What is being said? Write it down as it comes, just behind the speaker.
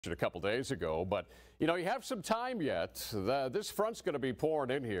a couple days ago, but you have some time yet. This front's going to be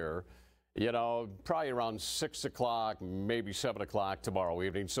pouring in here, probably around 6 o'clock, maybe 7 o'clock tomorrow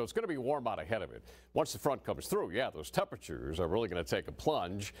evening. So it's going to be warm out ahead of it. Once the front comes through, yeah, those temperatures are really going to take a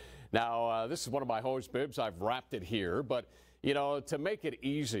plunge. Now, this is one of my hose bibs. I've wrapped it here, but to make it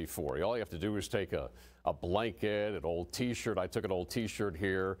easy for you, all you have to do is take a blanket, an old T-shirt. I took an old T-shirt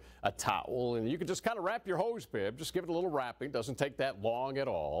here, a towel, and you can just kind of wrap your hose bib. Just give it a little wrapping. Doesn't take that long at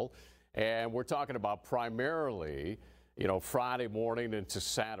all. And we're talking about primarily, Friday morning into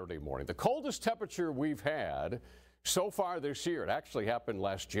Saturday morning. The coldest temperature we've had so far this year, it actually happened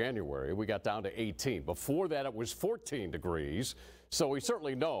last January. We got down to 18. Before that, it was 14 degrees. So we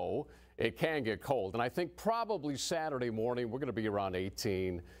certainly know it can get cold. And I think probably Saturday morning, we're going to be around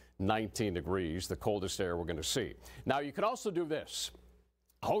 18, 19 degrees, the coldest air we're going to see. Now, you can also do this.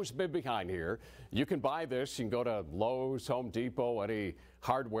 Hose bib behind here. You can buy this. You can go to Lowe's, Home Depot, any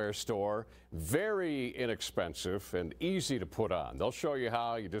hardware store. Very inexpensive and easy to put on. They'll show you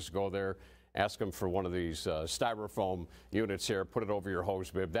how. You just go there, ask them for one of these styrofoam units here, put it over your hose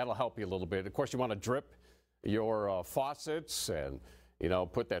bib. That'll help you a little bit. Of course, you want to drip your faucets and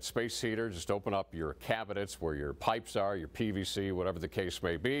put that space heater. Just open up your cabinets where your pipes are, your PVC, whatever the case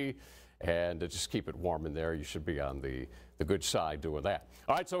may be, and just keep it warm in there. You should be on the good side doing that.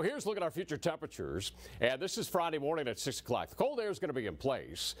 All right, so here's a look at our future temperatures, and this is Friday morning at 6 o'clock. The cold air is going to be in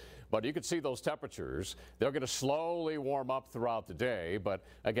place, but you can see those temperatures. They're going to slowly warm up throughout the day, but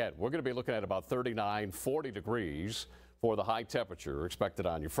again, we're going to be looking at about 39, 40 degrees for the high temperature expected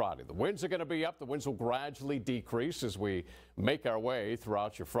on your Friday. The winds are going to be up. The winds will gradually decrease as we make our way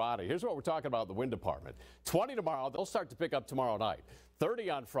throughout your Friday. Here's what we're talking about in the wind department. 20 tomorrow. They'll start to pick up tomorrow night.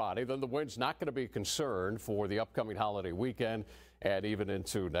 30 on Friday. Then the wind's not going to be a concern for the upcoming holiday weekend and even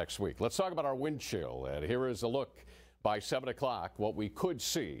into next week. Let's talk about our wind chill. And here is a look by 7 o'clock, what we could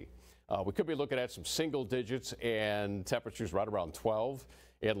see. We could be looking at some single digits and temperatures right around 12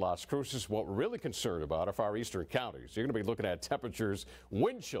 in Las Cruces. What we're really concerned about are our eastern counties. You're going to be looking at temperatures,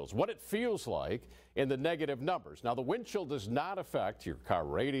 wind chills, what it feels like in the negative numbers. Now, the wind chill does not affect your car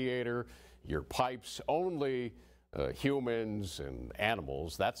radiator, your pipes, only humans and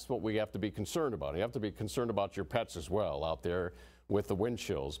animals. That's what we have to be concerned about. You have to be concerned about your pets as well out there with the wind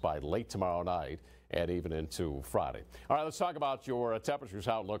chills by late tomorrow night and even into Friday. All right, let's talk about your temperatures,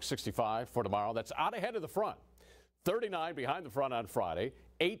 how it looks. 65 for tomorrow. That's out ahead of the front. 39 behind the front on Friday.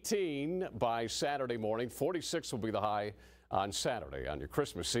 18 by Saturday morning. 46 will be the high on Saturday. On your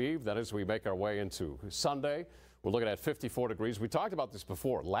Christmas Eve, that is, we make our way into Sunday, we're looking at 54 degrees. We talked about this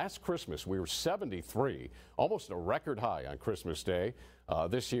before. Last Christmas, we were 73, almost a record high on Christmas Day.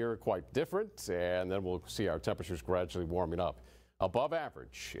 This year, quite different, and then we'll see our temperatures gradually warming up above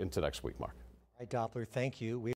average into next week, Mark. All right, Doppler, thank you.